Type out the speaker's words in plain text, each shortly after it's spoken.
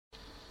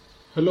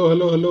Hello,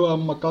 hello, hello.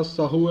 I'm Makas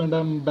Sahu and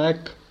I'm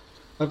back.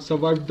 I've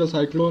survived the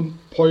cyclone,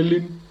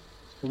 Foilin,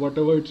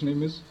 whatever its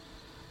name is.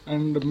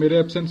 And मेरे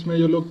absence में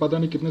ये लोग पता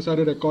नहीं कितने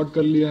सारे रिकॉर्ड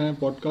कर लिए हैं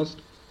पॉडकास्ट.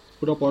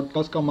 पूरा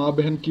पॉडकास्ट का माँ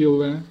बहन किए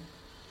हुए हैं.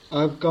 I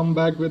have come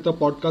back with a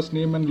podcast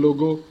name and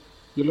logo.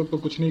 ये लोग तो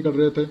कुछ नहीं कर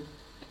रहे थे.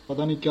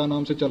 पता नहीं क्या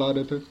नाम से चला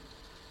रहे थे.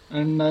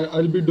 And I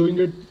will be doing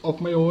it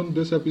of my own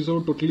this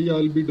episode. Totally I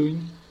will be doing.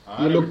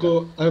 ये लोग को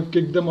I have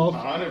kick them of.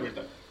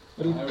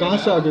 अरे कहाँ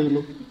से आ गए ये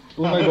लोग?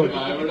 Oh my God.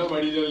 बेटा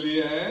बड़ी जल्दी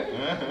है.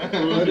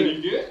 अरे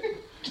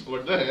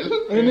What the hell?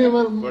 अरे नहीं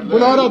मैं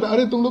बुला रहा था.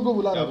 अरे तुम लोग को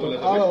बुला रहा था.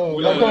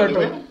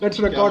 Let's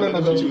record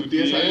another.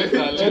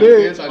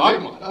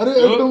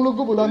 अरे तुम लोग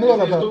को बुलाने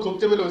वाला था.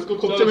 खोपचे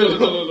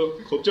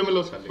में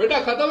लो साले. बेटा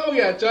खत्म हो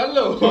गया.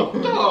 चलो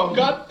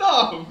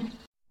खत्म.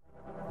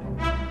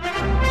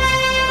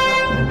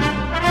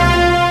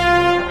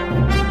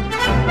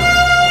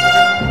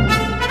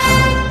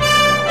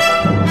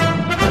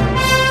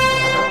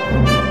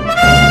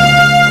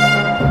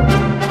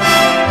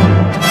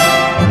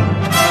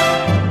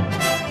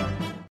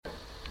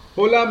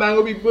 Hola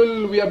Mango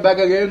people, we are back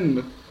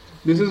again.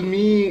 This is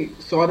me,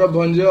 Saurabh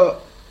Bhanja.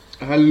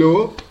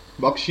 Hello,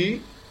 Bakshi.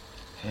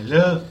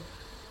 Hello.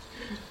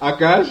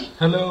 Akash.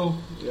 Hello.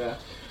 Yeah.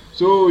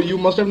 So you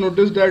must have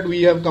noticed that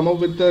we have come up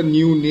with a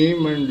new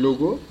name and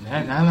logo.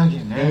 Naam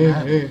again.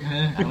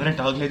 I'm gonna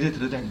talk like this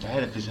through the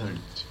entire episode.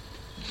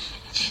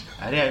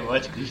 Arey, I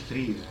watched Chris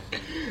 3.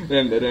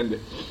 Rende.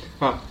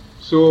 हाँ.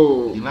 So.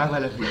 दिमाग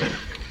वाला filter.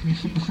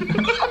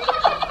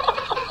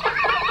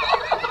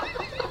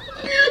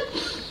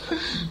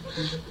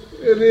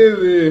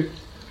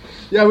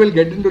 Yeah, we'll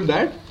get into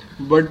that.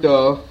 But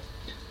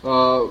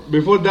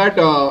before that,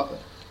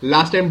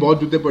 last time बहुत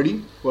जूते पड़ी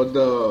for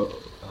the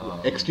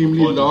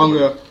extremely long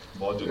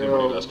बहुत जूते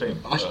पड़ी last time.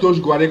 Ashutosh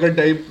Gwarekar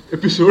type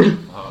episode.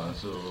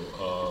 So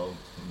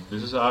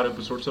this is our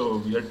episode, so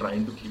we are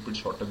trying to keep it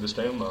shorter this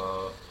time.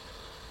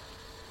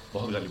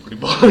 बहुत गाली पड़ी,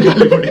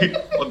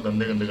 बहुत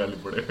गंदे गाली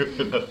पड़े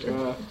last time.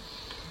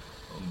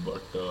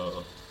 But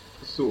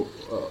So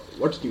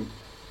what's new?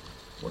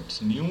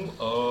 What's new?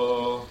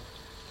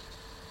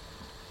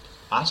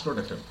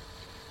 Astro.fm.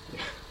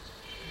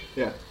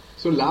 Yeah.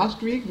 So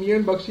last week, me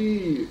and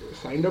Bakshi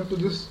signed up to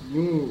this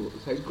new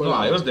site called. No,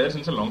 I was there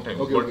since a long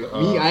time. Okay, but,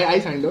 okay. I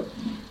signed up.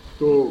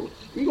 So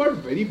we got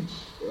very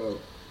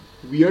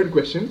weird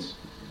questions,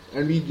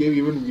 and we gave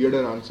even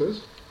weirder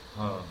answers.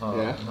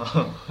 Yeah.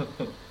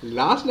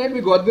 Last night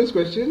we got this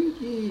question.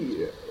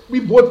 We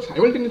both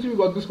simultaneously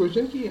got this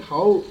question.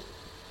 How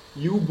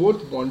you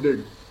both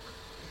bonded.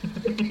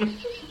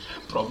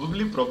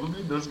 Probably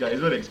those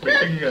guys were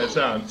expecting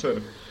ऐसा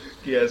answer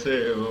कि ऐसे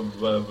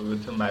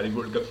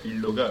marigold का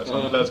field होगा,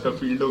 sunflowers का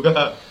field होगा,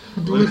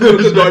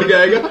 दौड़ के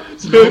आएगा,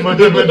 स्लो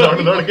मोशन में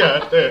दौड़ के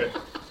आते हैं.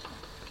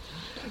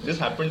 This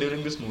happened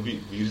during this movie.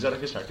 वीर ज़रा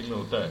के स्टार्टिंग में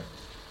होता है.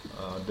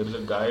 There is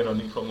a guy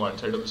running from one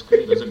side of the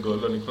screen. There's a girl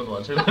running from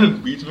one side.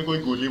 And बीच में कोई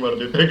गोली मार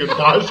देता है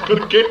दाश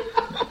करके.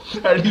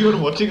 And you are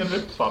watching and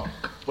like fuck,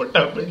 what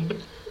happened?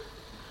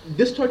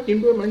 This thought came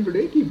to my mind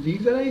today कि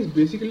Veer Zara is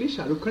basically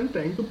Shah Rukh Khan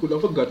trying to pull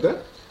off a gadar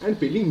and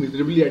failing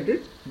miserably at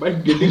it by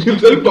getting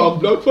himself cock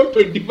blocked for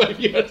 25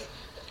 years.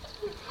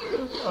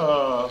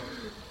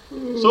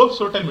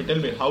 So tell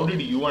me, how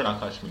did you and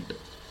Akash meet?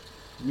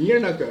 Me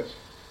and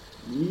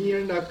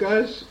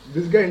Akash,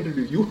 this guy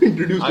introduced. You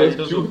introduced us. It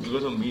was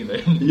because of me,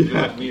 right? Yeah.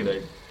 Because of me,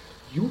 right?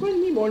 You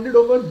and me bonded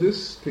over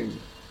this thing.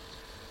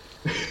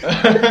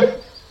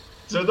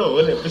 So the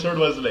whole episode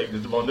was like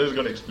this. Bonder is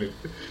gonna explain.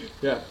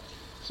 Yeah.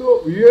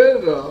 So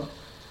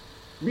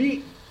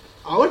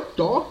our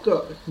talk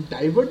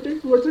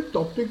diverted towards a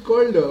topic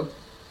called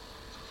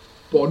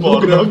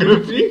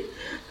pornography,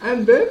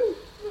 and then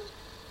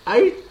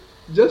I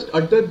just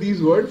uttered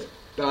these words: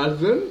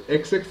 Tarzan,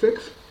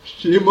 XXX,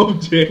 shame of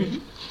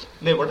Jane.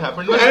 No, what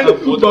happened was And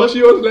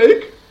Bakshi was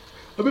like,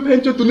 "Abhi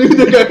bhencho, तूने भी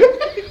देखा है?"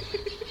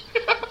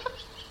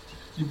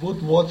 You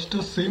both watched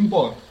the same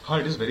porn.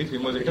 हाँ, it is very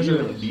famous. It has a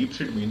deep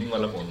shit meaning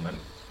वाला porn, man.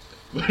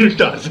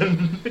 Tarzan,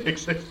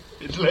 XX.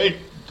 It's like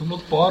तुम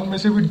लोग porn में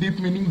से भी deep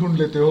meaning ढूंढ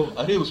लेते हो.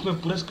 अरे उसमें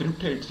पूरा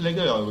स्क्रिप्ट है. It's like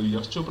a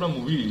Yash Chopra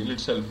movie in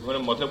itself.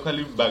 मतलब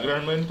खाली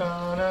background में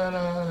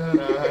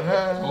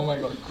Oh my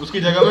God. उसकी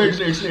जगह में it's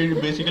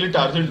basically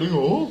Tarzan doing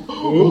oh.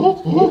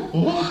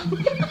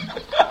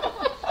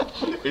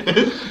 It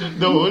is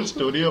the whole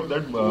story of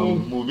that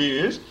movie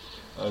is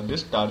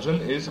this Tarzan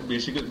is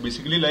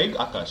basically like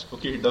Akash.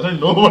 Okay, he doesn't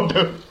know what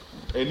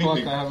anything.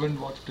 Fuck, I haven't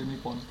watched any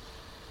porn.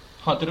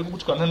 हाँ, तेरे को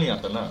कुछ करना नहीं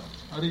आता ना.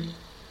 अरे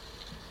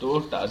तो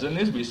Tarzan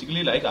is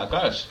basically like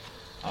Akash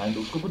and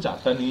उसको कुछ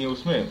आता नहीं है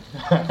उसमें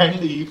and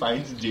he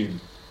finds Jane.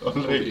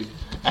 Alright.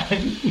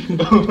 And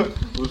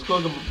उसको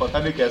पता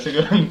नहीं कैसे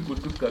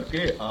कुछ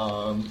करके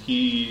he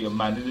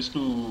manages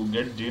to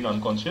get Jane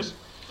unconscious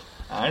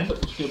and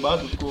उसके बाद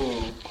उसको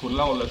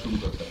खोलना वाला शुरू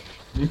करता है.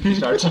 He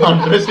starts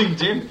undressing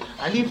Jane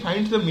and he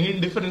finds the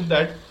main difference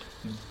that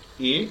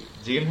A,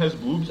 Jane has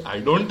boobs, I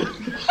don't.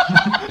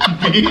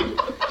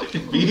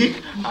 B,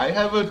 I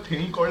have a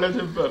thing called as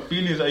a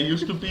penis. I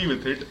used to pee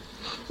with it.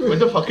 What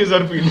the fuck is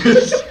her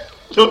penis?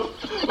 तो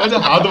ऐसे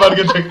हाथ मार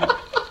के देख.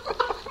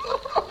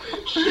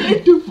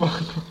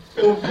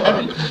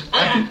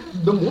 And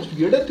the most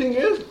weirder thing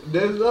is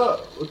there's a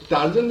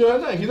Tarzan जो है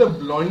ना, he's a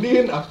blondie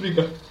in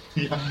Africa.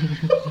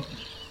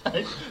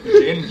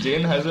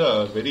 Jane has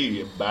a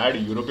very bad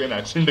European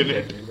accent in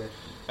it.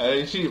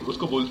 She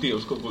उसको बोलती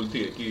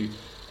है कि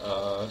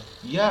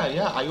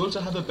yeah, I also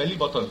have a belly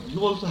button.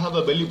 You also have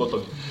a belly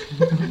button.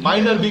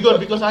 Mine are bigger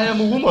because I am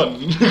a woman.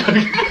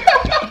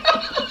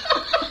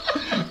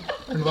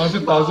 And वहाँ से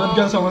torsion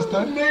क्या समझता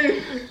है?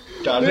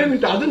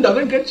 Tarzan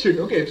doesn't get shit.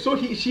 Okay, so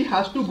she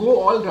has to go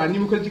all Rani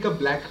Mukherjee का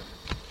black.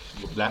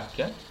 Black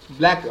क्या?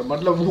 Black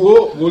मतलब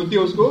वो बोलती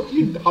है उसको कि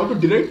how to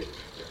direct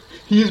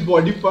his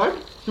body part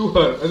to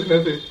her.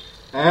 ऐसे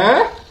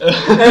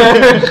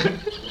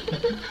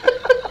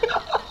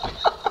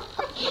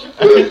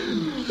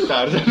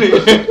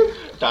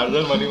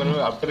Tarzan money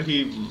after he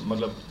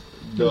मतलब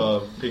the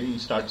thing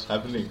starts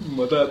happening.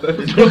 मजा आता है.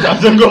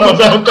 Tarzan को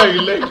मजा आता है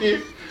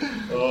like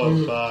oh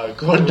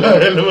fuck, what the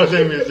hell was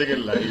I missing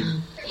in life?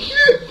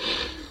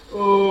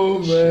 Oh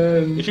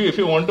man. If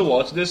you want to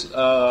watch this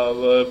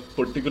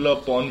particular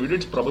porn video,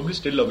 it's probably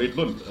still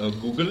available.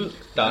 Google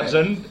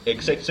Tarzan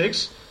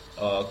XXX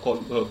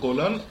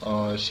colon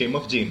Shame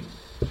of Jane.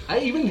 I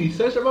even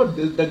researched about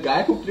this. The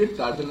guy who played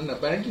Tarzan, and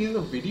apparently he's a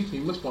very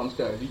famous porn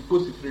star, Rico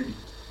Sifredi.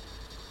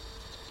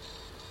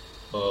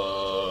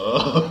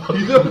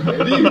 He's a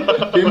very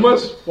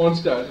famous porn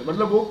star.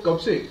 मतलब वो कब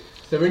से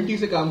 70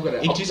 से काम कर रहा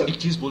है. एक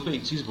चीज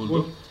बोल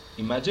दो.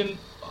 Imagine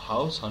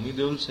how Sunny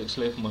Deol's sex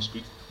life must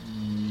be.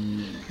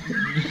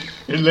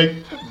 It's like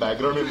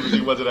background में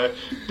म्यूजिक बज रहा है.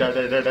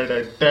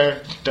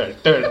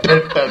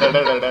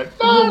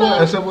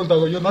 ऐसा बोलता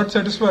होगा. You're not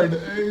satisfied.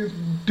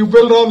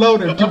 ट्यूबवेल लाओ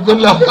रे.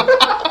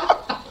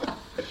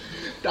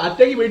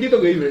 तात्या की बेटी तो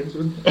गई friend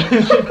soon.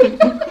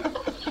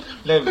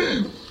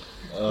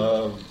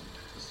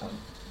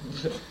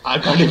 I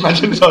can't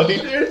imagine. Sorry.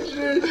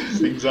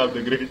 Things are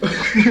the great.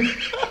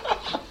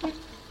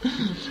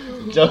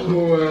 जब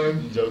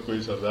कोई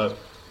सरदार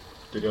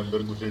तेरे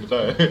अंदर घुसेड़ता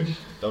है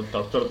तब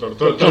तड़.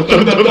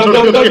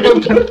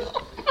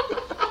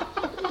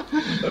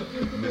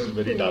 This is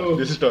very dark.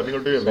 This is turning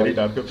out to be a very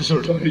dark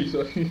episode.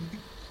 Sorry.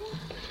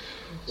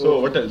 So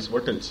what else? 2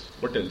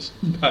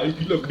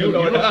 kilo क्यों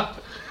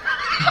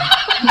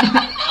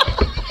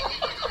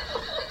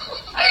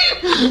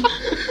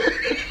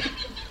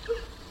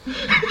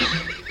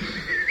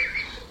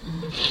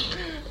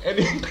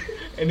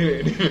Anyway,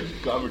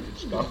 calm it.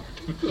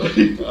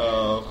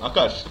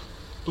 Akash,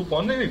 तू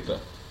porn नहीं देखता?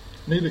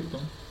 नहीं देखता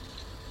हूँ.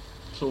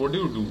 So what do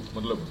you do?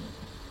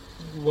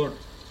 What?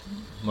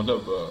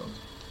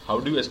 How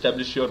do you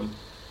establish your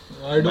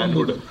I don't do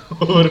manhood that.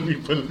 over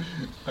people?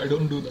 I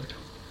don't do that.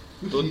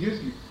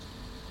 Seriously?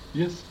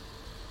 Yes.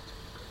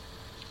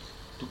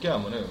 तू क्या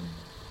मने?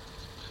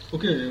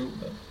 Okay.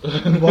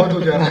 बहुत हो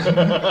जा रहा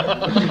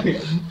है.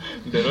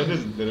 There was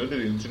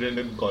this incident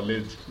in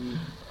college.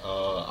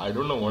 I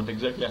don't know what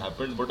exactly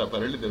happened, but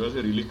apparently there was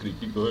a really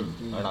creepy girl,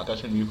 and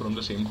Akash and me from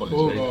the same college,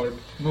 Oh right? God.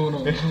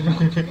 No.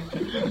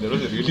 There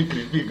was a really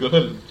creepy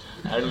girl,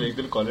 and एक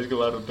दिन college के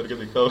बाहर उतर के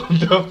देखा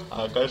तो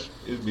Akash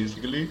is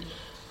basically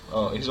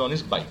he's on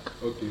his bike,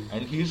 Okay.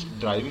 and he's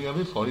driving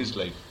away for his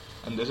life,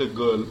 and there's a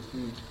girl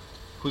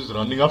who's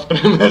running after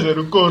him ऐसे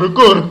रुको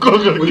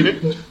करके.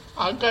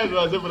 Akash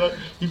was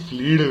he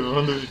fled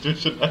from the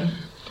situation, and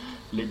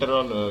later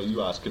on you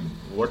ask him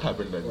what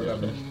happened that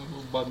day.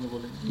 बाद में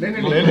बोलेंगे. नहीं.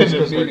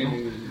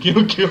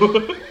 क्यों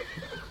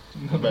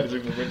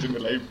embarrassing moments in the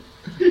life.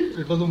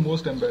 It was the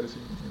most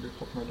embarrassing moment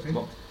of my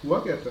life. हुआ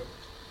क्या था?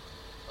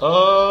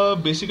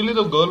 Basically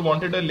the girl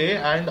wanted a lay,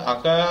 and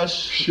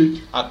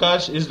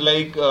Akash is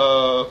like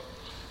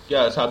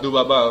क्या साधु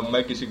बाबा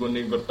मैं किसी को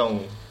नहीं करता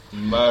हूँ,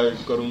 मैं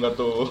करूँगा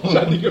तो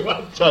शादी के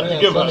बाद.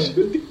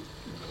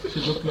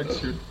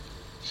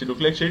 She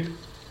looked like shit.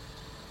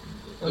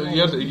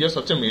 You're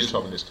such a male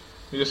chauvinist.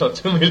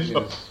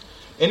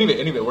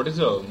 Anyway, what is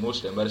the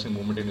most embarrassing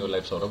moment in your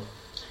life, Saurabh?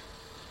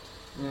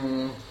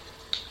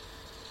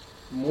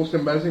 Most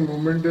embarrassing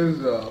moment is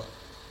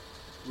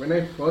when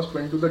I first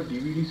went to the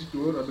DVD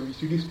store or the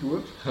VCD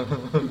store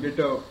to get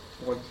a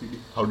porn CD.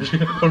 How did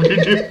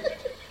you?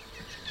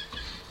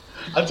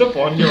 अच्छा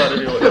porn के बारे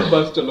में बोलो.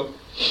 बस चलो.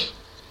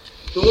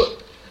 So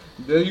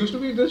there used to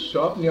be this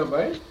shop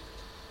nearby.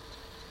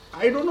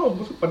 I don't know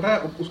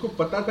उसको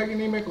पता था कि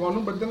नहीं मैं कौन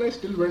हूँ, but then I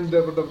still went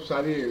there. मतलब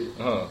सारे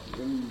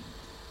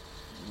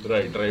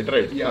Right.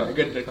 Yeah, I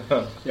get it.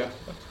 Yeah.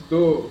 तो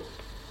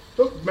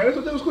मैंने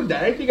सोचा उसको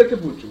डायरेक्ट ही कैसे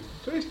पूछूं.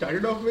 So I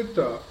started off with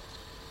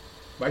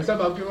भाई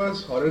साहब आपके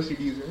पास हॉरर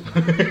सीडीज हैं?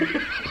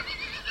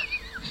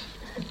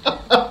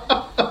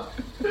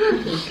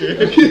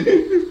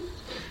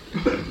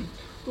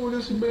 तो मुझे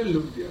उससे मैंने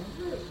लुक दिया.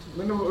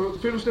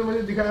 फिर उसने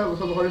मुझे दिखाया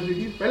सब हॉरर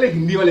सीडीज. पहले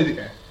हिंदी वाले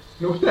दिखाए.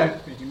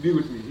 हिंदी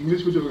कुछ नहीं,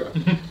 इंग्लिश कुछ होगा.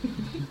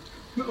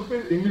 तो फिर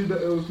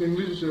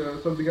इंग्लिश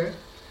सब दिखाए.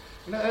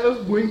 And I was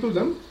going through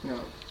them.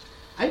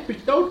 I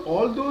picked out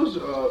all those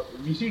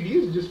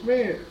VCDs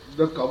जिसमें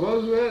the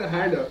covers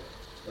had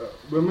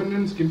women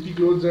in skimpy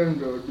clothes and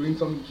doing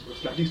some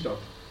slutty stuff.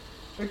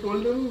 I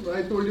told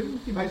him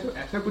कि भाई साहब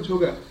ऐसा कुछ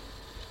होगा.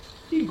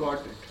 He got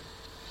it.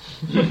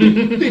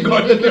 He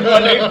got it.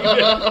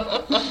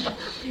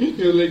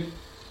 He was like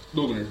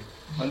 2 minutes.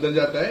 अंदर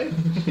जाता है,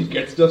 he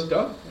gets the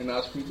stuff and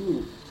asks me to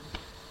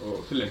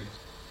select.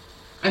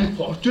 And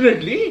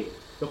fortunately,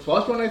 the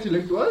first one I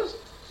select was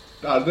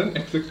Tarzan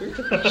accepted.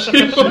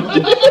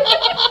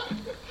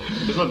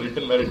 This was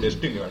written by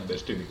Destiny.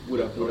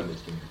 पूरा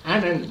Destiny.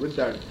 And with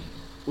that,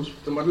 उस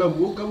मतलब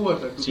वो कब हुआ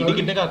था? CD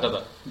कितने का आता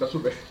था? 10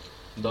 रुपए.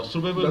 10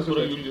 रुपए में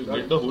पूरा you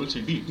get the whole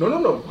CD. No,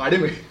 भाड़े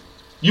में.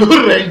 You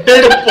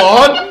rented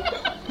porn?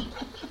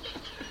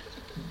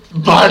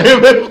 भाड़े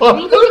में porn?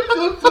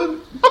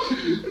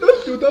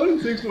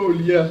 2006 में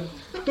लिया.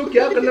 तो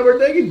क्या करना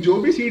पड़ता है कि जो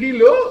भी CD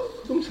लो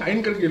तुम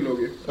साइन करके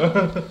लोगे.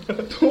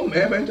 तो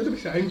मैं तो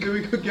साइन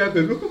करके क्या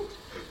करूं?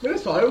 मैंने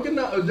सौरव के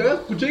जगह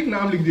कुछ एक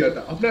नाम लिख दिया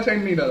था. अपना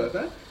साइन नहीं डाला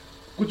था.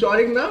 कुछ और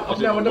एक नाम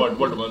अपना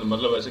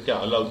मतलब ऐसे क्या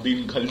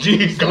Alauddin Khalji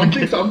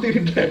something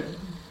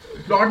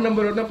plot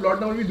number होता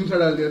प्लॉट नंबर भी दूसरा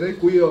डाल दिया था.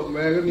 कोई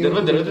मैं अगर नहीं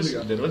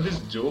देयर वाज दिस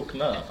जोक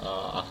ना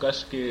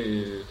आकाश के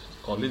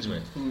कॉलेज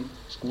में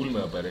स्कूल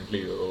में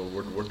अपेरेंटली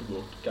व्हाट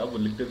क्या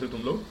लिखते थे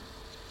तुम लोग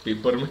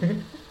पेपर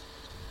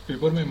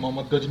में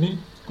मोहम्मद गजनी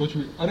कुछ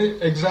भी. अरे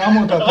एग्जाम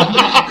होता था.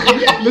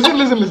 लिसन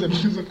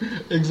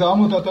एग्जाम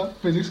होता था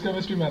फिजिक्स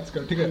केमिस्ट्री मैथ्स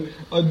का. ठीक है.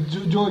 और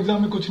जो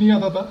एग्जाम में कुछ नहीं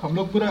आता था हम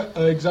लोग पूरा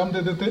एग्जाम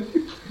देते थे.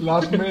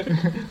 लास्ट में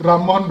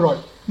राम मोहन रॉय.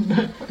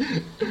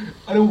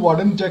 अरे वो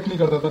वार्डन चेक नहीं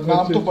करता था.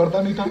 नाम तो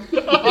पढ़ता नहीं था.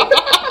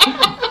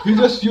 ही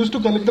just used to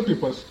collect the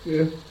papers.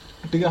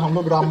 ठीक है. हम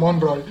लोग राम मोहन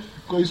रॉय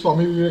कोई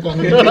स्वामी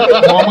विवेकानंद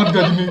मोहम्मद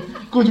गजनी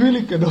कुछ भी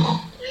लिख के दो.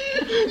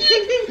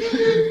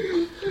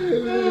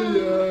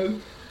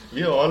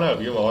 We all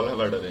have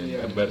had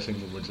embarrassing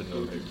moments in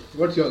our life.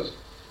 What's yours?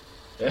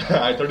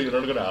 I thought you were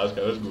not going to ask.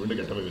 I was going to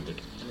get away with it.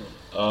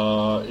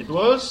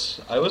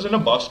 I was in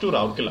a bus to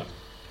Rourkela.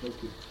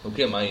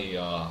 Okay, my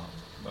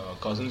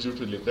cousins used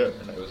to live there,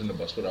 and I was in a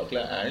bus to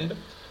Rourkela, and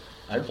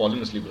I had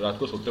fallen asleep. रात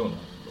को सोते हो ना,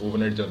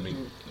 overnight journey,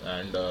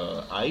 and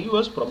I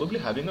was probably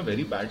having a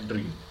very bad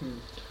dream.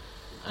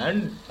 And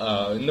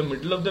in the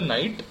middle of the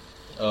night,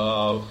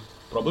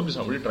 probably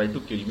somebody tried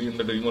to kill me in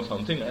the dream or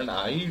something, and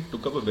I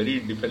took up a very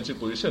defensive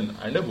position,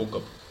 and I woke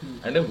up.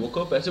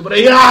 ऐसे बड़ा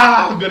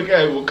याह करके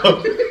I woke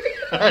up,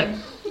 and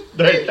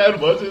the entire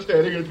bus is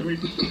staring at me.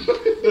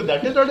 So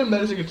that is not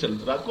embarrassing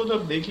itself. रात को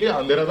जब देख लिया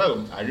अंधेरा था,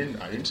 I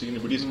didn't see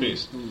anybody's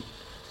face.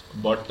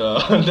 But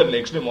the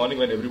next day morning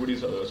when everybody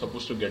is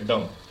supposed to get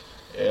down,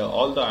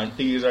 all the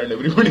aunties and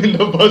everybody in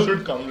the bus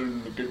would come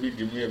and look at me,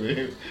 give me a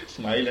very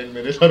smile, and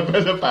मेरे sir पे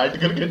ऐसे PAT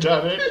करके जा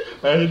रहे हैं.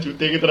 मैं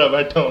जूते की तरह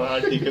बैठा हूँ. हाँ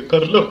ठीक है,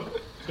 कर लो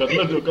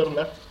जो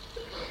करना.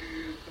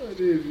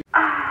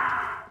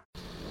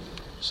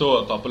 So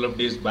a couple of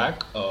days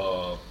back,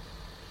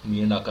 me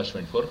and Akash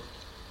went for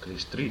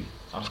Krish 3.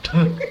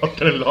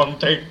 After a long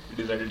time,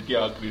 decided कि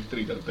हाँ Krish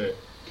 3 करते हैं.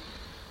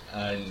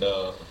 And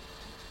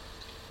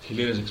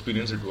hilarious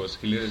experience it was.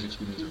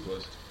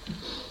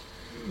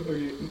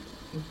 Okay.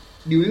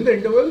 During the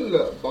interval,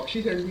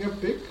 Bakshi sent me a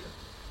pic.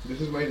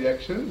 This is my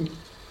reaction.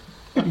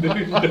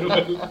 During the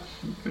interval,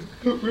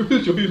 we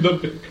will show you the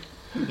pic.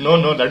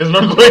 No, that is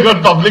not going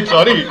on public.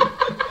 Sorry,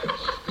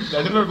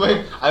 that is not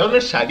going. I was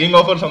not shagging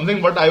off or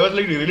something, but I was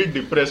like really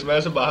depressed. मैं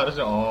ऐसे बाहर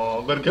से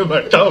करके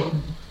बैठा हूँ.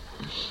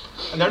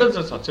 And that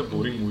was such a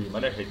boring movie.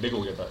 मैंने headache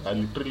हो गया था. I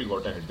literally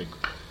got a headache.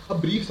 A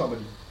brief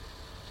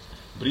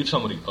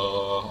summary.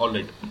 All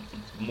right.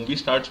 Movie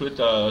starts with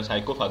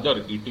psycho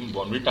father eating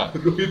Bonvita.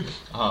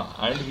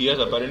 And he has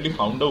apparently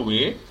found a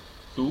way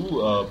to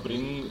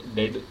bring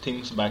dead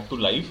things back to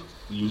life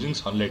using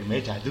sunlight.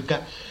 मैं जादू का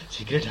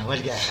secret समझ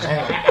गया.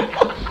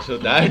 So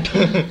that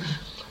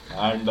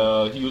and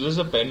he uses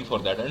a pen for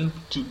that. And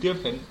चूतिया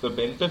pen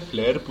पे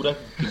flare पूरा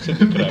ठीक से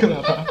दिख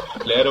रहा है.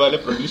 Flare वाले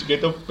produce किए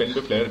तो pen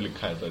पे flare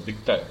लिखा है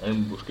दिखता है.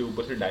 And उसके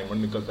ऊपर से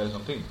diamond निकलता है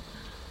something.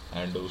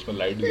 And उसमें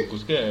light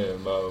उसके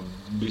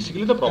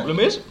basically the problem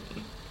is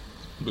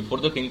before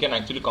the thing can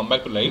actually come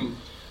back to life,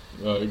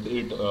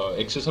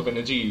 excess of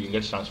energy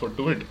gets transferred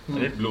to it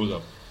and it blows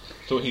up.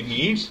 So he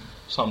needs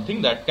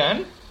something that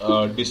can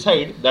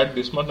decide that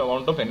this much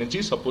amount of energy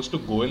is supposed to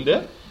go in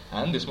there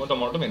and this much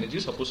amount of energy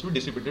is supposed to be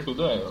dissipated to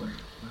the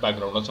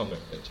background or somewhere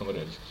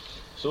else.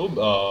 So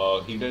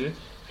he does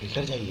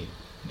filter चाहिए.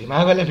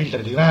 दिमाग वाला filter.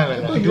 तो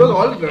he was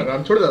all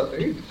Ranchod Das,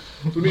 right?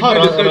 तूने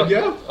क्या decide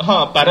किया?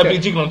 हाँ,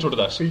 paraplegic Ranchod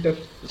Das. Filter.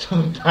 So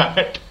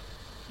that.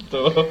 So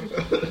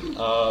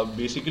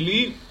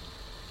basically,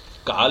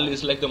 Carl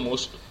is like the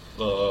most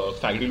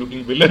faggy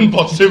looking villain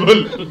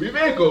possible.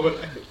 Vivek over.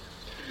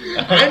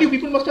 And you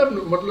people must have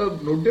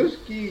noticed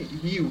कि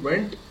he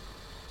went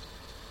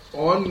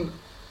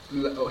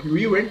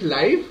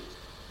live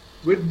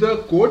with the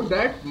quote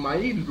that my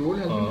role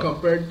has been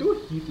compared to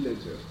Heath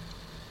Ledger.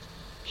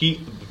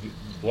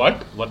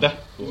 What the?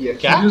 Yes.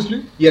 क्या? Seriously?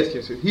 Yes.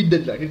 He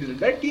did that.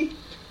 कि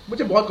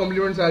मुझे बहुत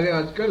compliments आ रहे हैं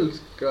आजकल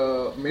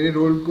मेरे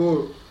role को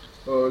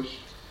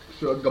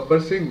Gabbar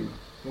Singh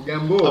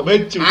Mogambo.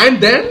 And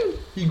then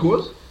he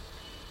goes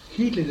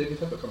Heath Ledger के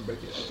साथ कंपेयर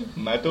किया.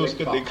 मैं तो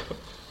उसके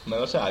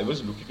I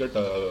was looking at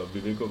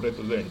Vivek Oberoi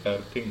through the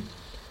entire thing,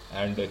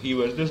 and he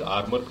wears this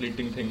armor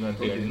plating thing at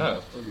the end ना.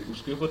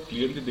 उसके ऊपर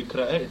clearly दिख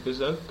रहा है it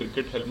is a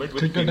cricket helmet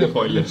with tin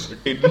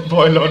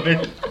foil on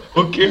it.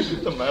 Okay,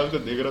 तो मैं उसको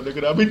देख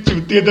रहा अभी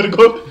चूतिया तेरे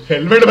को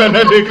helmet पहना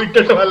है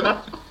cricket वाला.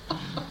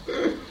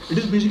 It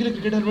is basically a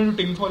cricket helmet with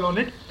tin foil on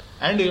it,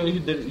 and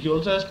he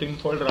also has tin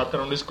foil wrapped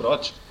around his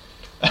crotch.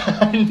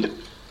 And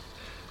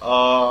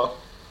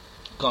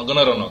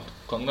Kangana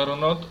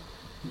Ranaut,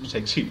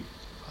 sexy.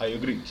 I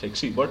agree,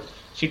 sexy, but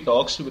she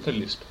talks with a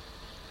lisp.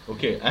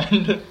 Okay,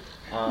 and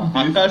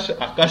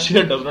Akash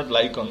here does not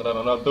like Kangana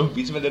Ranaut. तो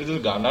बीच में there is a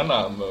गाना ना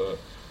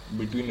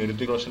between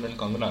Hrithik Roshan and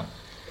Kangana.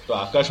 तो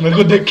आकाश मेरे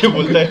को देख के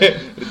बोलता है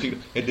देख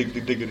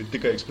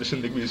ऋतिक का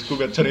एक्सप्रेशन देख भी इसको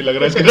भी अच्छा नहीं लग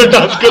रहा है इसके साथ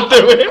डांस करते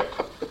हुए.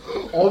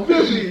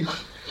 Obviously.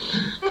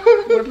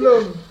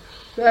 मतलब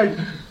that.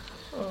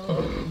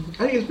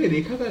 अरे इसमें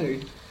रेखा का गई.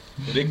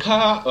 रेखा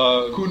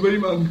खून भरी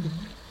मांग.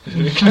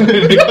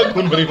 रेखा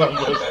खून भरी मांग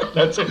बस.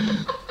 That's it.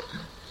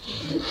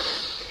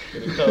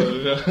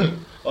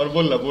 और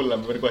बोलना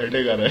मेरे को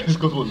हेडेक आ रहा है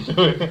इसको बोलते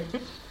हुए.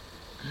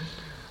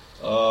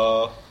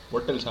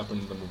 What else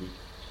happened in the movie?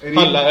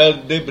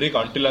 They break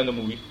Antilla in the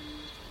movie.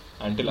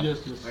 Antilla. Yes.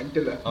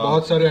 Antilla.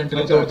 बहुत सारे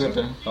Antilla तोड़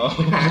देते हैं.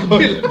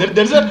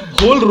 There's a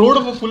whole road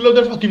full of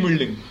that fucking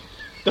building.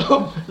 तो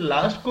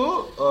लास्ट को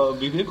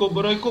विवेक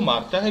ओबेरॉय को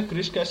मारता है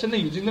क्रिश कैसल ने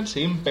यूजिंग दैट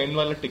सेम पेन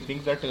वाला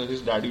technique that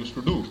his dad used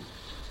to do.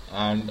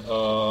 And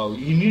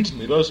he needs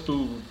mirrors to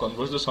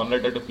converge the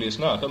sunlight at a place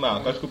ना. तो मैं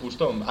आकाश को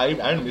पूछता हूँ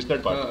I missed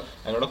that part.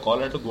 I got a call,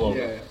 I had to go out.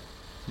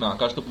 मैं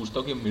आकाश को पूछता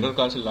हूँ कि मिरर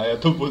कहाँ से लाया.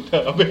 तो बोलता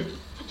है अबे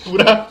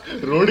पूरा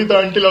रोड ही तो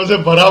Antilla से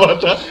भरा हुआ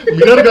था,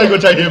 मिरर का को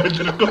चाहिए अबे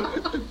तेरे को.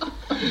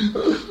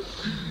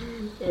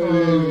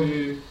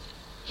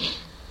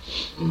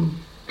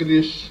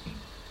 Krish,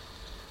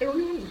 I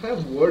don't even have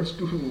words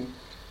to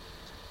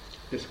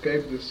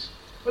describe this.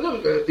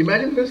 मतलब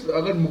imagine this,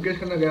 अगर मुकेश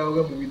खन्ना गया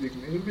होगा मूवी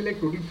देखने, it will be like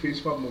total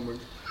face swap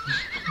moment.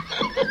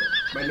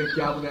 मैंने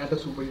क्या बनाया था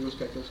सुपर हीरो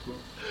स्टेटस को,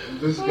 and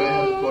this guy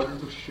has gotten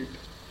to shit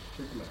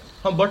man.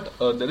 हाँ, but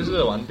there is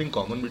one thing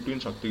common between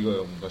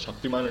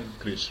Shaktiman and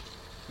Krish.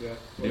 Yeah.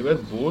 They were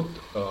both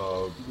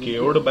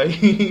KO'd by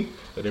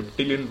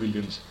reptilian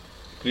villains.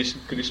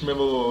 Krish में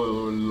वो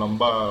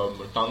लंबा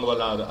टांग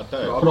वाला आता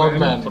है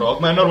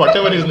Frogman or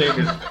whatever his name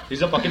is.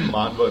 He's a fucking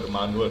Manwar.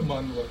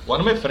 One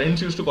of my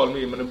friends used to call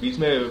me, मैंने बीच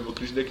में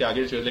Krish देख के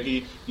आगे चले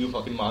कि you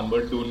fucking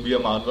Manwar, don't be a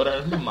Manwar.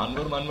 And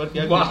Manwar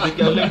क्या Krish देख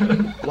के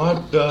आगे what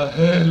the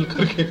hell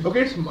करके.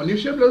 Okay, it's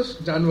Manushya plus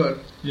Janwar.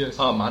 Yes.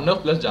 हाँ,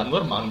 Manav plus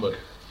Janwar, Manwar.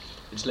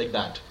 It's like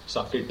that.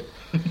 Suck it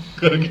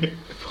करके.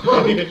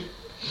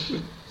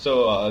 So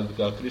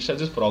Krish has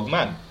this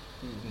Frogman.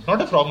 Not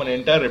a frogman, an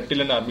entire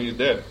reptilian army is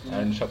there,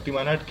 and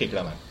Shaktiman had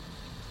Kekra Man.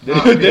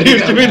 There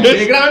used to be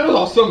this. Kekra Man was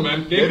awesome,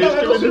 man. Kekra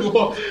Man was this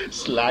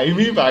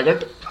slimy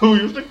faggot who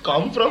used to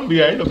come from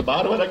behind.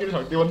 बार-बार आके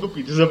Shaktiman को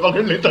पीछे से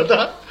पकड़ लेता था.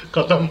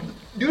 खत्म.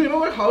 Do you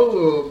remember how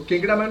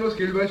Kekra Man was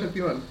killed by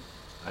Shaktiman?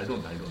 I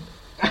don't.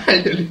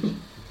 I'll tell you.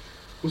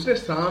 उसने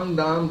साम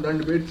दाम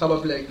दंड भेद सब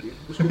अप्लाई किए.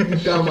 उसको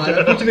पीटा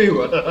मारा, कुछ नहीं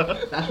हुआ.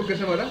 लास्ट को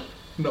कैसे मारा?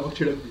 नमक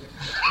छिड़क दिया.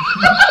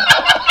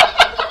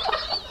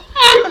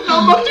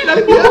 नमक छिड़क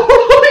दिया.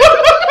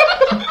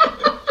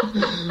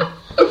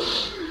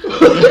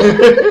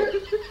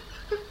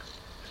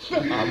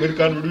 Amir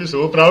Khan would be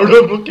so proud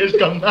of Mukesh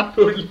Khanna.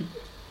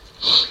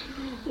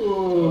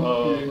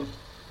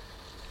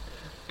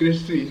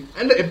 Krish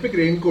and the epic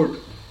raincoat.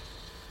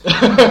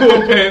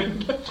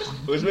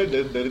 उसमें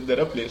there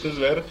are places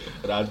where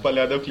Rajpal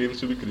Yadav claims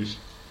to be Krish.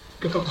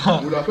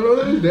 Rajpal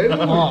Yadav is there.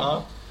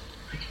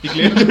 He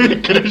claims to be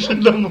Krish in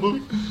the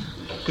movie.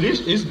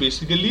 Krish is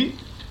basically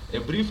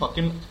every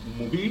fucking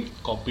movie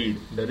copied.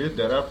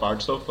 There are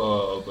parts of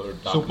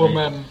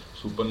Superman.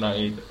 Super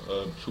Knight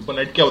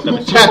क्या होता है?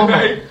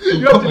 Superman.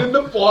 You are still in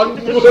the porn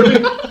mode.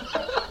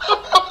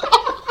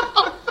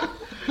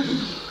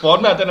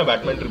 Porn में आता है ना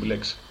Batman Triple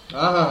X.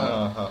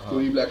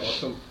 Story Black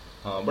awesome.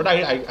 But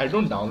I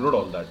don't download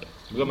all that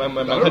because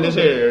मैं खाली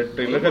जैसे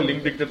ट्रेलर का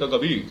लिंक दिखता था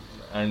कभी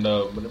and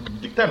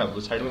दिखता है ना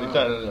साइड में दिखता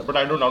है, but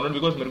I don't download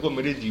because मेरे को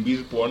मेरी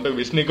GBs porn पे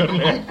वेस्ट नहीं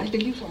करने हैं. I'll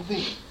tell you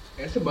something.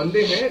 ऐसे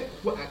बंदे हैं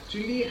who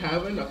actually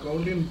have an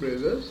account in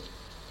Brazzers.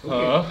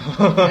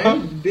 Okay.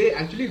 And they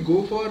actually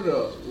go for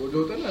वो जो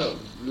होता है ना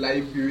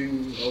live viewing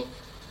of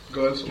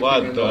girls.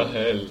 What the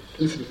hell?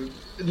 Listen,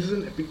 this is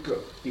an epic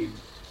tale.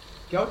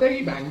 क्या होता है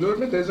कि बैंगलोर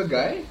में there is a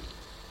guy,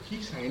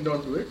 he signed on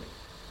to it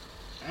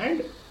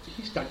and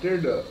he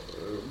started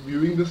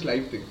viewing this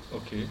live thing.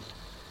 Okay.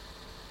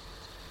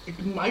 It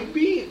might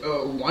be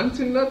once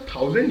in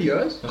 1,000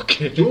 years.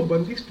 Okay. जो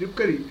बंदी strip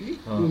करी थी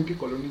तो उनकी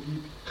कॉलोनी की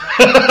थी.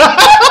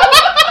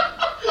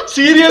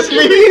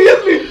 Seriously?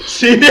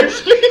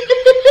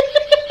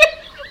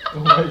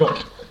 Oh my god.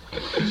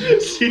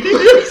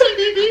 Seriously?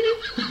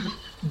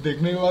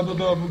 देखने के बाद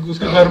तो अब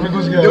उसके घर में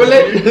घुस गया. They were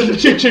like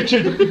shit.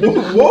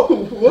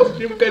 वो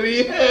स्ट्रिप कर रही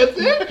है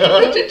ऐसे.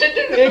 shit.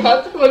 एक हाथ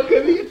से बंद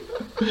कर रही है.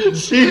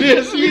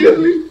 Seriously?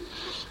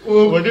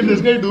 What did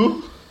this guy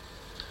do?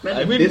 Man,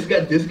 I mean,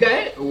 this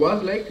guy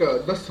was like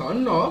the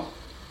son of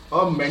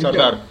a mentor.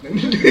 Sardar.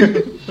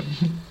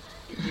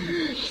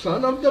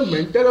 Son of the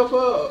mentor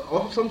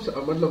of some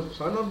मतलब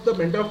son of the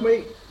mentor of my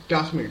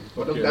classmate.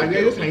 मतलब that guy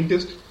is a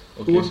scientist.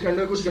 तो उसके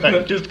अंदर कुछ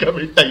scientist का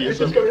बेटा ये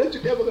सब. इसका बेटा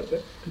चुटिया पकड़ता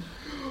है.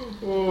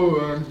 Oh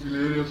man,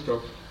 hilarious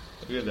stuff.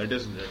 Yeah, that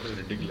is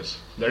ridiculous.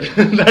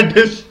 That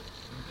is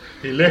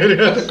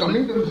hilarious.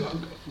 Coming to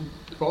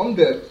from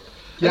there.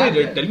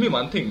 Yeah, tell me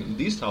one thing.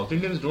 These South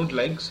Indians don't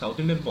like South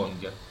Indian porn,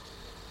 yeah?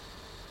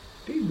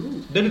 They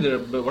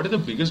do. What is the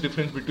biggest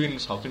difference between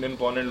South Indian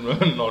porn and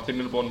North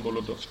Indian porn?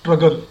 बोलो तो.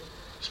 Struggle.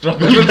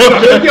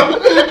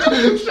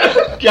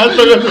 क्या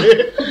struggle है?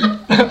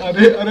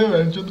 अरे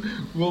वेंचुद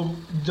वो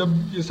जब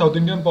ये south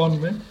Indian porn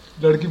में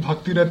लड़की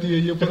भागती रहती है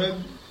ये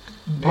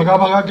पूरा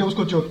भगा के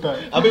उसको चोटता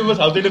है. अभी वो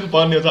साउथ इंडियन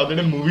पॉर्न है, साउथ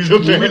इंडियन मूवीज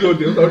होते हैं,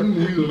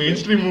 मेन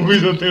स्ट्रीम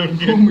मूवीज होते हैं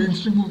उनके. मेन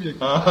स्ट्रीम मूवी है.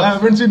 I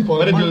haven't seen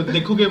porn. अरे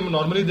देखोगे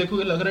नॉर्मली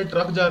देखोगे लग रहा है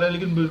ट्रक जा रहा है,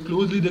 लेकिन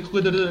क्लोजली देखोगे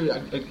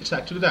it's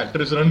actually the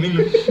actress running.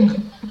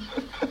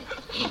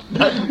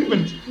 That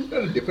happens. The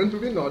difference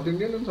between North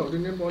Indian and South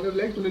Indian porn is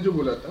like तूने जो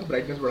बोला था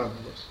brightness बढ़ाना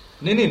बस.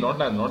 नहीं, not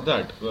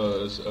that.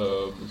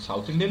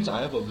 South Indians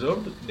I have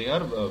observed they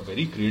are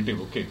very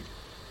creative. Okay,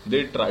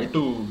 they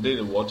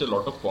watch a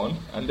lot of porn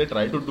and they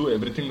try to do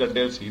everything that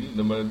they have seen.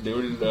 They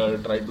will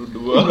try to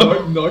do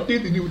not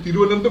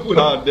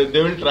Thiruvananthapuram.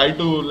 They will try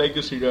to like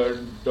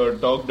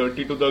talk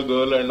dirty to the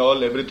girl and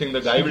all everything.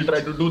 The guy will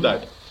try to do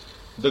that.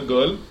 The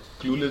girl,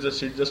 clueless as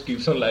shit, just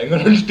keeps on lying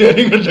around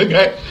staring at the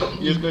guy.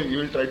 He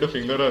will try to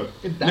finger her.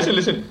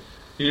 Listen.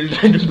 He will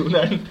try to do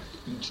that.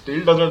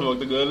 Still does not work.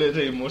 The girl is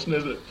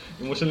emotionless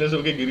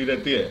होके गिरी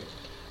रहती है.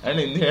 And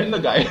in the end, the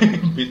guy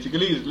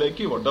basically is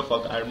like, what the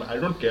fuck? I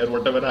don't care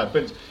whatever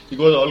happens. He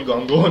goes all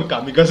gongo and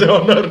kamikaze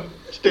on her.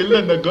 Still,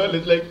 then the girl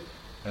is like,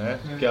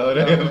 क्या हो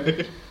रहा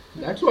है?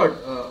 That's what.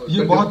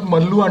 ये बहुत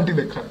Mallu aunty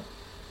देखा है.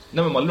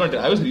 No, Mallu,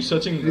 I was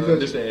researching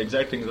this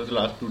exact thing for the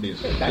last 2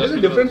 days. That is the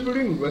difference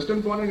between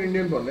Western porn and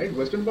Indian porn, right?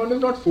 Western porn is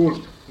not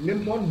forced.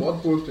 Indian porn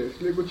बहुत forced है.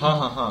 इसलिए कुछ.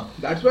 हाँ.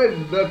 That's why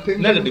the thing.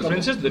 No, the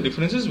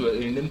difference is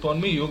Indian porn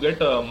में you get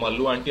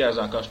Mallu auntie as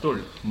Akash told.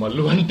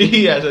 Mallu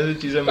auntie ऐसे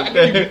चीजें मिलते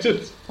हैं.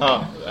 हाँ,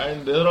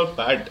 and they are all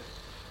fat.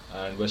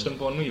 And Western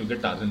porn में you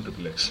get Tarzan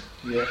XXX.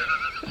 Yeah.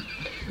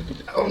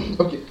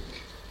 Okay.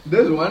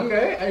 There's one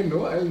guy I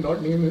know. I will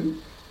not name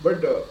him,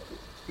 but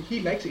he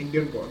likes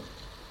Indian porn.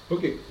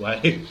 Okay. Why?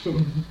 So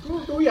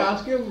we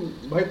ask him,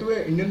 भाई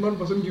तुम्हें Indian porn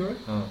पसंद क्यों है?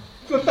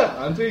 So the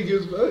answer he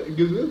gives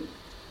is,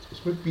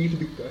 उसमें पीठ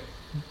दिखता है.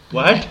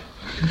 What?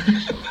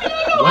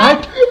 I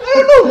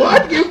don't know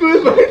what came to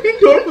his mind. He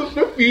told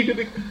उसमें पीठ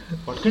दिखता है.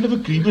 What kind of a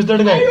creep is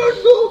that guy?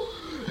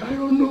 I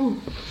don't know.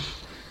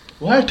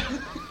 What?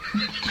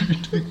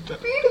 पीठ दिखता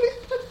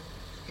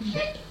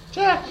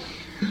है.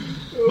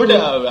 But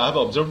I have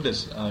observed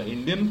this.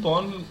 Indian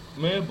porn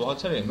में बहुत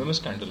सारे MMA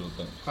scandal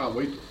होते हैं. हाँ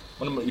वही.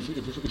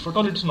 If at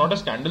all it's not a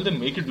scandal, then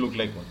make it look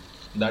like one.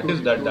 That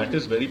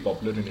is very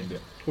popular in India.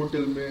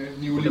 Hotel में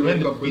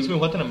newlywed couple. बीच में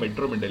हुआ था ना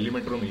मेट्रो में, दिल्ली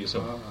मेट्रो में ये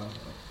सब.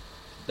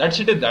 That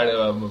shit is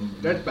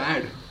that's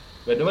bad.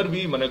 Whenever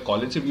when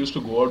college we used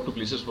to go out to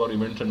places for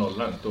events and all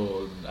that,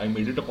 so I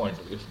made it a point.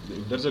 If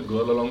there's a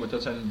girl along with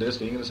us and they're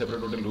staying in a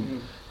separate hotel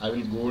room, I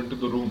will go into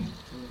the room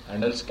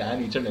and I'll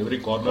scan each and every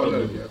corner of the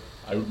room.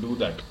 I would do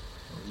that.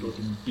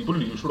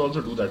 People, you should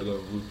also do that.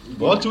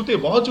 बहुत चूते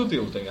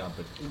होते हैं यहाँ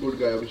पे. Good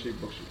guy Abhishek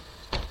Bakshi.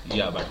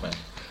 Yeah, Batman.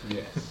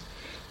 Yes.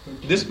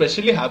 This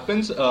especially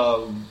happens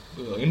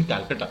in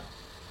Calcutta.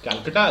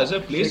 Calcutta as a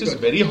place is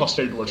very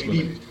hostile towards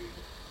women.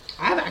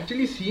 I have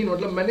actually seen. I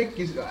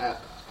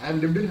have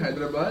lived in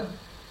Hyderabad.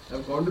 I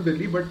have gone to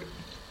Delhi, but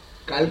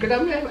Calcutta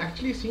I have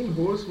actually seen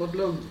hoes.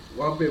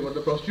 वहाँ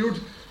पे prostitutes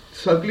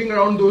circling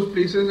around those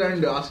places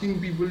and asking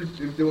people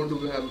if they want to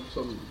have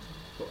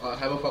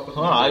a fuck.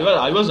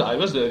 I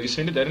was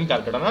recently there in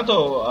Calcutta ना, तो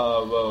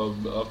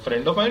a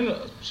friend of mine,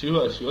 she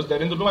was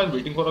there in the room. I was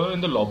waiting for her in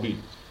the lobby.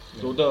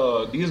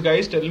 So these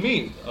guys tell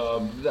me,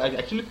 I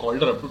actually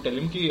called her up to tell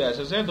him कि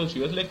ऐसे है, तो she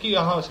was like कि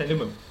हाँ send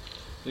him.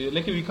 So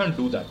like we can't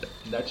do that.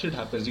 That shit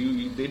happens.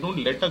 They don't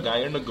let a guy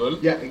and a girl.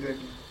 Yeah,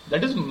 exactly.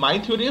 That is my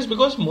theory is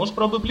because most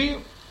probably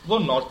वो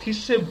north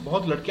east से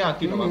बहुत लड़कियाँ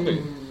आती हैं वहाँ पे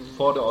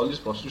for all this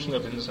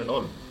prostitution business and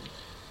all.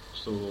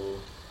 So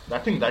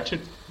that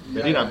shit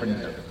very rampant.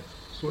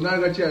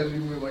 Sonargachi, as you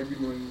might be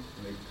knowing,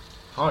 like.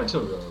 It's a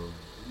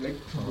like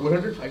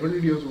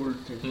 400-500 years old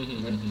thing.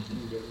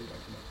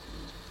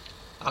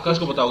 आकाश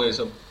को बताओगे ये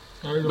सब.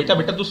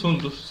 बेटा तू सुन,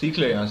 तू सीख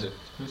ले यहाँ से.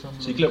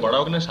 सीख ले, बड़ा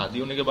होगा ना, शादी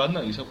होने के बाद ना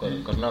ये सब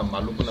करना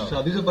मालूम को ना.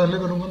 शादी से पहले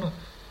करूँगा ना.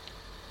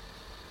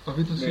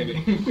 अभी तो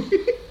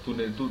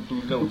तूने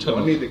उछल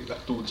नहीं दिखता.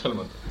 तू उछल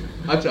मत.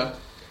 अच्छा.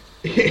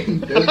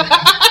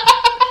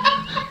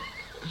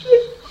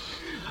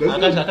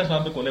 आकाश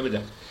वहाँ पे कोने पे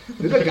जा.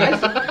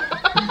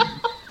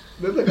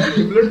 There's a guy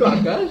similar to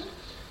Akash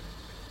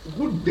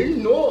who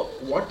didn't know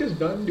what is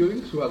done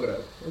during Suhagra.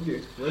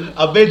 Okay.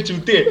 Abbe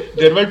chute.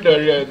 There were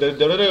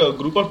a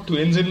group of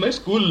twins in my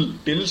school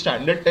till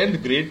standard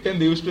 10th, grade 10.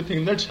 They used to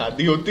think that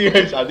शादी होती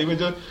है. शादी में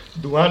जो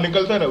धुआं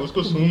निकलता है ना,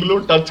 उसको सूंघ लो,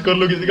 टच कर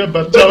लो, किसी का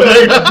बच्चा हो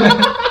जाएगा.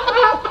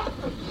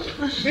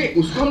 नहीं,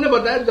 उसको हमने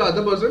बताया the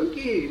other person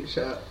कि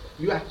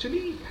you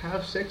actually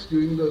have sex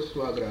during the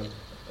Swagrag.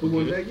 तो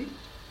बोलता है कि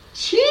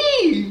छी,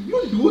 you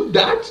do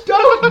that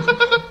stuff.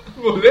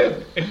 बोले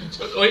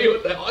वही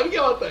होता है और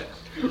क्या होता है?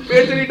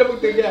 पेट से नहीं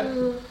टपकते क्या?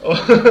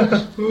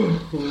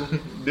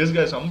 This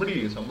guy,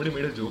 somebody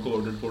made a joke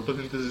about it.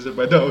 Photosynthesis से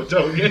पैदा हो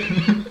जाओगे.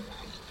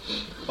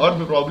 और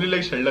probably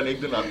like Sheldon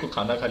एक दिन आपको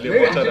खाना खा लिया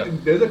बहुत सारा.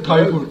 There's a Thai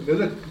girl, food.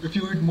 there's a If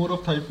you eat more of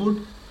Thai food,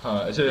 हाँ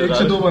ऐसे 1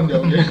 से 2 बन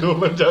जाओगे. 2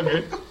 बन जाओगे.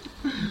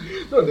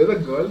 no, there's a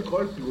girl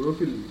called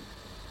chlorophyll.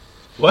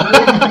 What?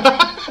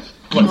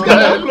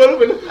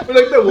 Chlorophyll. मुझे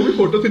लगता है वो भी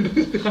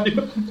photosynthesis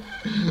दिखाएगा.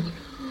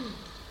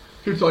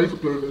 Sorry for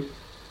chlorophyll.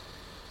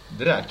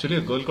 There's actually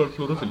a girl called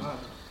chlorophyll.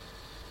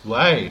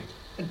 Why?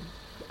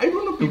 I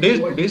don't know.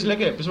 Today's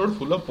like an episode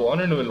full of porn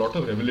and a lot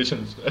of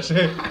revelations.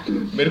 ऐसे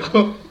मेरे को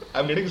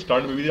I'm getting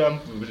started. Maybe I'm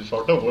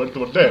short of words.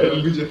 What the hell?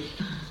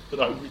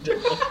 Rugby.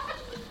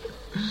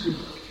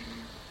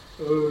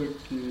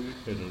 Okay.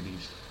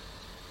 Roadies.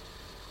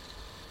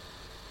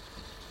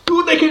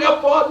 तू देखेगा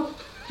porn.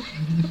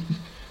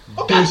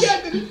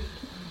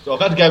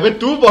 औकात क्या है?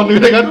 तू porn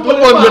करेगा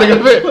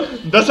बे.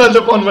 10 साल से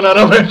porn बना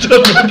रहा हूँ मैं.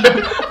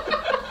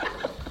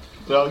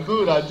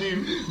 Rajiv.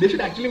 They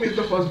should actually make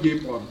the first gay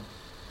porn.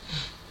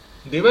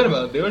 They were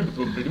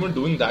pretty much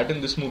doing that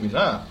in this movie,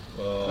 na?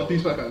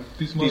 Tismar Khan.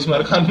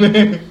 Tismar Khan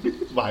में.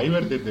 Why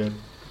were they there?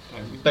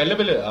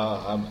 पहले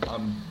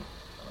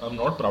I'm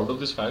not proud of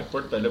this fact,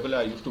 but पहले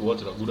I used to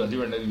watch Raghu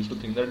Rajiv and I used to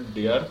think that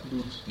they are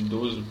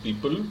those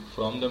people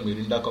from the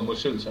Mirinda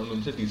commercials and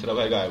उनसे तीसरा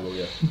भाई गायब हो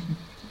गया.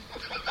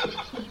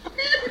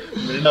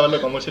 Mirinda वाला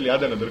commercial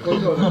याद है ना तेरे को?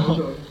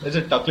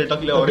 ऐसे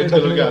टकले ऑरेंज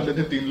कलर के आते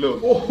थे 3 लोग.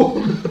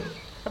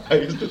 I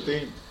used to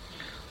think.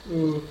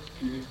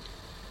 Okay.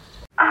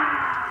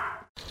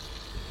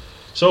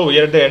 So we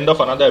are at the end of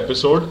another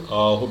episode.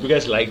 Hope you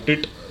guys liked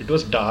it. It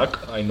was dark,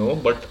 I know,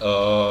 but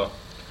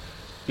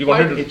we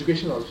wanted Quite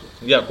educational also.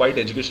 Yeah, quite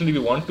educationally. We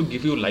want to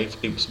give you life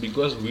tips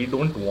because we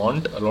don't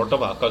want a lot of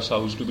Akash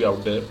Sahus to be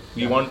out there.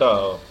 We want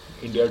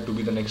India to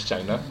be the next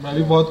China. मैं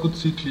भी बहुत कुछ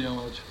सीख लिया हूँ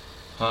आज.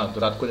 हाँ तो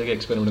रात को जाके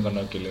एक्सपेरिमेंट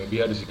करना अकेले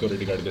बिहार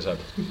सिक्योरिटी गार्ड के साथ.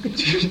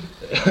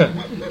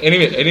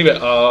 Anyway,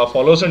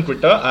 follow us on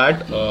Twitter at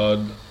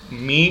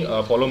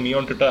follow me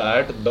on Twitter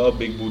at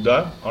 @thebigbuddha_.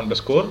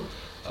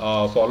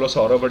 Follow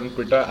Saurabh on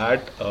Twitter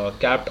at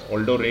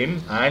 @CaptAldoRain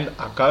and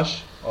Akash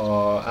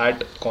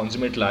at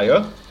Consummate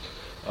Liar.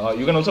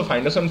 You can also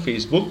find us on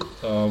Facebook.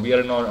 We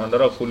are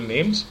under our full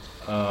names.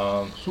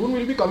 Soon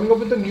we'll be coming up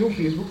with a new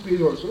Facebook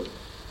page also.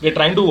 We're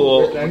trying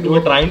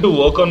to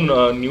work on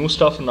new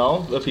stuff now,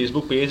 the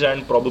Facebook page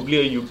and probably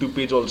a YouTube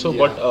page also. Yeah.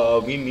 But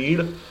we need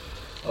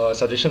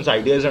suggestions,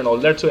 ideas, and all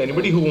that. So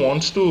anybody who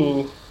wants to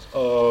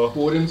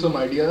pour in some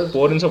ideas,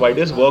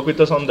 work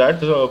with us on that.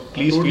 So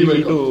please totally feel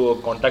free to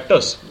contact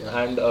us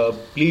and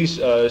please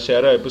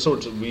share our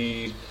episodes.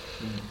 We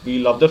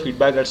love the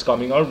feedback that's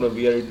coming out.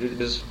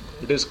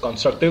 It is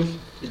constructive.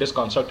 It is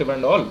constructive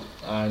and all.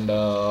 And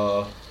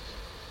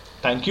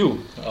thank you.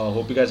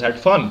 Hope you guys had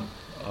fun.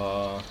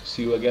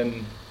 See you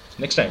again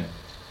next time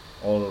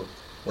or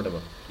whatever.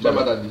 Jai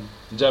Mata Di.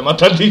 Jai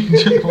Mata Di.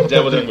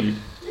 Jai Bajrangbali.